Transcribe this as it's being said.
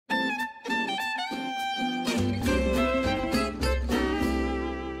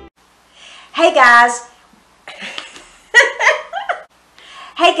Hey guys.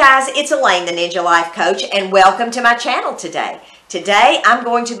 Hey guys, it's Elaine, the Ninja Life Coach, and welcome to my channel today. Today I'm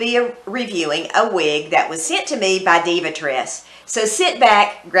going to be reviewing a wig that was sent to me by Diva Tress. So sit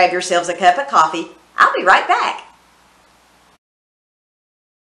back, grab yourselves a cup of coffee. I'll be right back.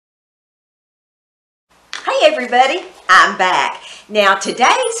 Hey everybody, I'm back. Now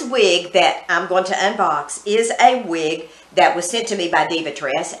today's wig that I'm going to unbox is a wig that was sent to me by Diva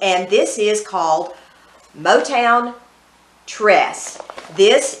Tress, and this is called Motown Tress.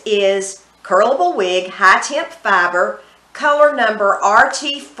 This is curlable wig, high temp fiber, color number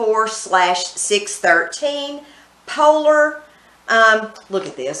RT4/613, polar. Look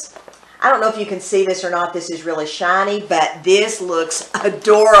at this. I don't know if you can see this or not. This is really shiny, but this looks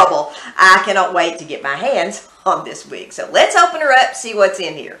adorable. I cannot wait to get my hands on this wig. So let's open her up, see what's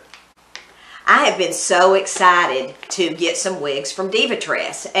in here. I have been so excited to get some wigs from Diva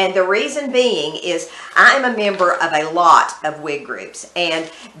Tress, and the reason being is I am a member of a lot of wig groups, and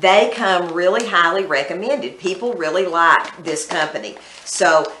they come really highly recommended. People really like this company,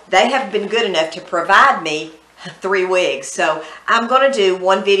 so they have been good enough to provide me 3 wigs. So I'm going to do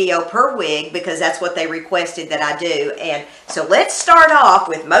 1 video per wig because that's what they requested that I do. And so let's start off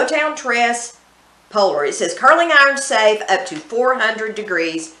with Motown Tress Polar. It says curling iron safe up to 400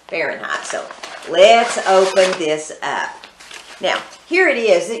 degrees Fahrenheit. So let's open this up. Now here it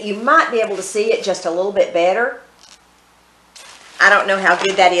is. You might be able to see it just a little bit better. I don't know how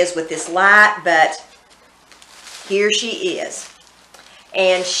good that is with this light, but here she is.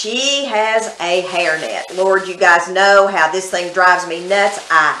 And she has a hairnet. Lord, you guys know how this thing drives me nuts.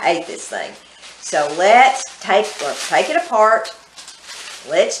 I hate this thing. So let's take it apart.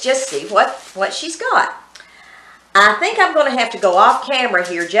 Let's just see what she's got. I think I'm going to have to go off camera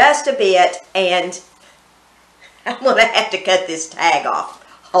here just a bit, and I'm going to have to cut this tag off.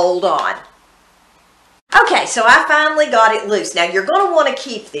 Hold on. Okay, so I finally got it loose. Now you're going to want to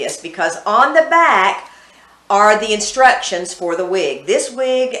keep this because on the back are the instructions for the wig. This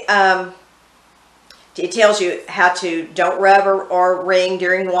wig, it tells you how to don't rub or wring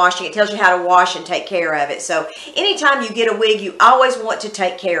during washing. It tells you how to wash and take care of it. So anytime you get a wig, you always want to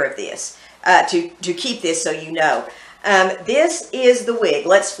take care of this, to keep this so you know. This is the wig.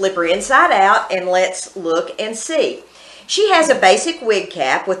 Let's flip her inside out and let's look and see. She has a basic wig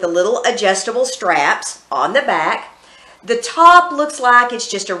cap with the little adjustable straps on the back. The top looks like it's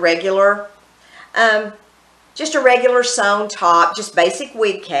just a regular sewn top, just basic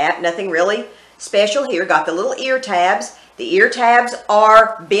wig cap, nothing really special here. Got the little ear tabs. The ear tabs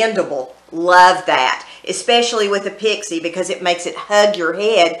are bendable. Love that, especially with a pixie because it makes it hug your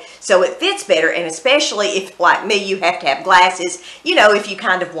head so it fits better, and especially if, like me, you have to have glasses, you know, if you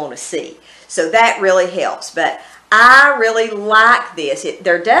kind of want to see. So that really helps, but I really like this.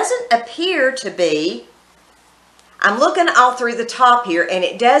 There doesn't appear to be, I'm looking all through the top here, and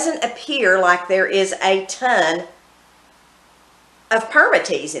it doesn't appear like there is a ton of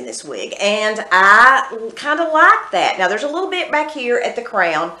permatease in this wig, and I kind of like that. Now there's a little bit back here at the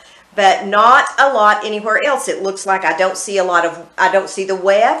crown, but not a lot anywhere else. It looks like I don't see the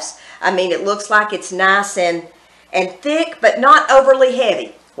wefts. I mean, it looks like it's nice and thick, but not overly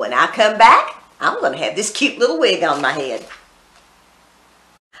heavy. When I come back, I'm going to have this cute little wig on my head.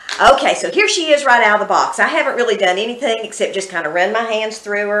 Okay, so here she is right out of the box. I haven't really done anything except just kind of run my hands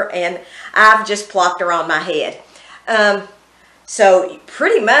through her, and I've just plopped her on my head. So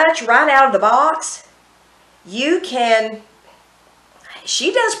pretty much right out of the box,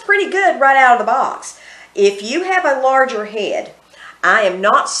 she does pretty good right out of the box. If you have a larger head, I am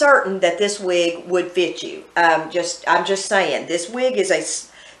not certain that this wig would fit you. I'm just saying, this wig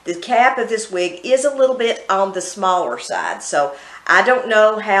the cap of this wig is a little bit on the smaller side. So I don't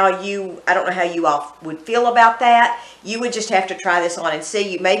know how you all would feel about that. You would just have to try this on and see.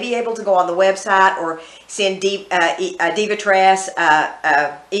 You may be able to go on the website or send Diva Tress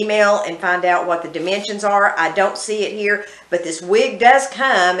email and find out what the dimensions are. I don't see it here, but this wig does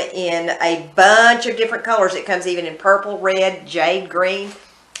come in a bunch of different colors. It comes even in purple, red, jade green.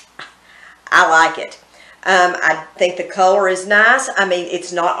 I like it. I think the color is nice. I mean,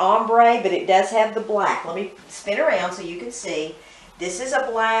 it's not ombre, but it does have the black. Let me spin around so you can see. This is a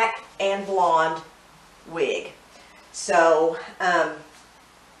black and blonde wig. So,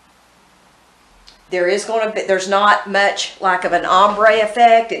 there's not much like of an ombre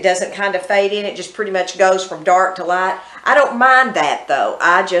effect. It doesn't kind of fade in. It just pretty much goes from dark to light. I don't mind that though.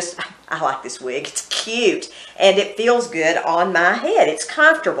 I like this wig. It's cute and it feels good on my head. It's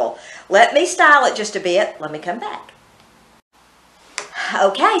comfortable. Let me style it just a bit. Let me come back.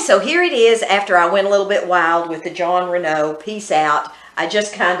 Okay, so here it is after I went a little bit wild with the John Renault Peace Out. I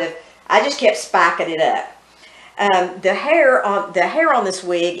I just kept spiking it up. The hair on this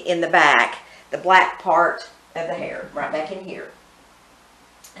wig in the back, the black part of the hair, right back in here.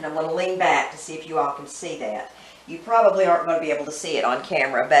 And I'm going to lean back to see if you all can see that. You probably aren't going to be able to see it on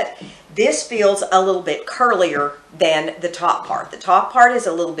camera, but this feels a little bit curlier than the top part. The top part is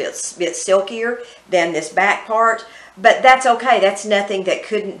a little bit silkier than this back part, but that's okay. That's nothing that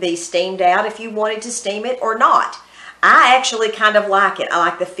couldn't be steamed out if you wanted to steam it or not. I actually kind of like it. I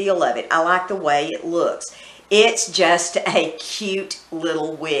like the feel of it. I like the way it looks. It's just a cute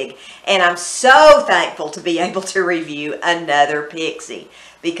little wig, and I'm so thankful to be able to review another pixie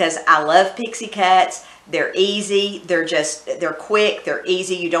because I love pixie cuts. They're easy, they're quick, they're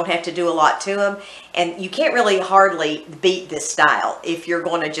easy, you don't have to do a lot to them, and you can't really hardly beat this style if you're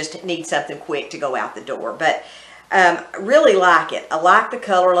going to just need something quick to go out the door. But really like it. I like the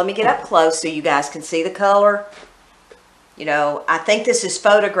color. Let me get up close so you guys can see the color. You know, I think this is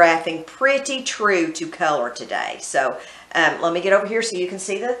photographing pretty true to color today. So let me get over here so you can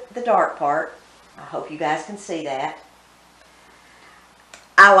see the dark part. I hope you guys can see that.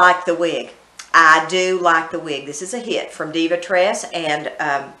 I like the wig. I do like the wig. This is a hit from Diva Tress and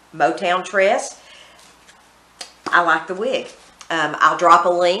Motown Tress. I like the wig. I'll drop a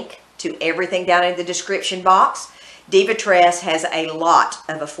link to everything down in the description box. Diva Tress has a lot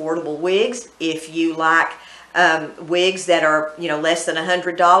of affordable wigs. If you like wigs that are, you know, less than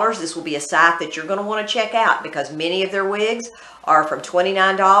 $100, this will be a site that you're going to want to check out because many of their wigs are from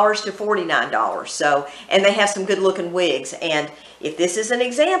 $29 to $49. So, and they have some good looking wigs. And if this is an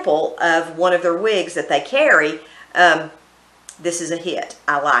example of one of their wigs that they carry, this is a hit.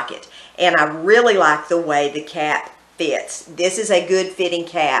 I like it. And I really like the way the cap fits. This is a good fitting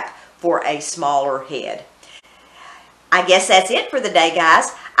cap for a smaller head. I guess that's it for the day,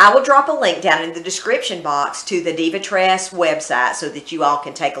 guys. I will drop a link down in the description box to the Diva Tress website so that you all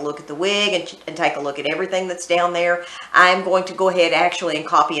can take a look at the wig and take a look at everything that's down there. I am going to go ahead actually and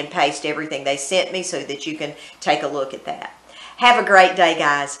copy and paste everything they sent me so that you can take a look at that. Have a great day,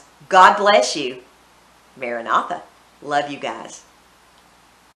 guys. God bless you. Maranatha. Love you guys.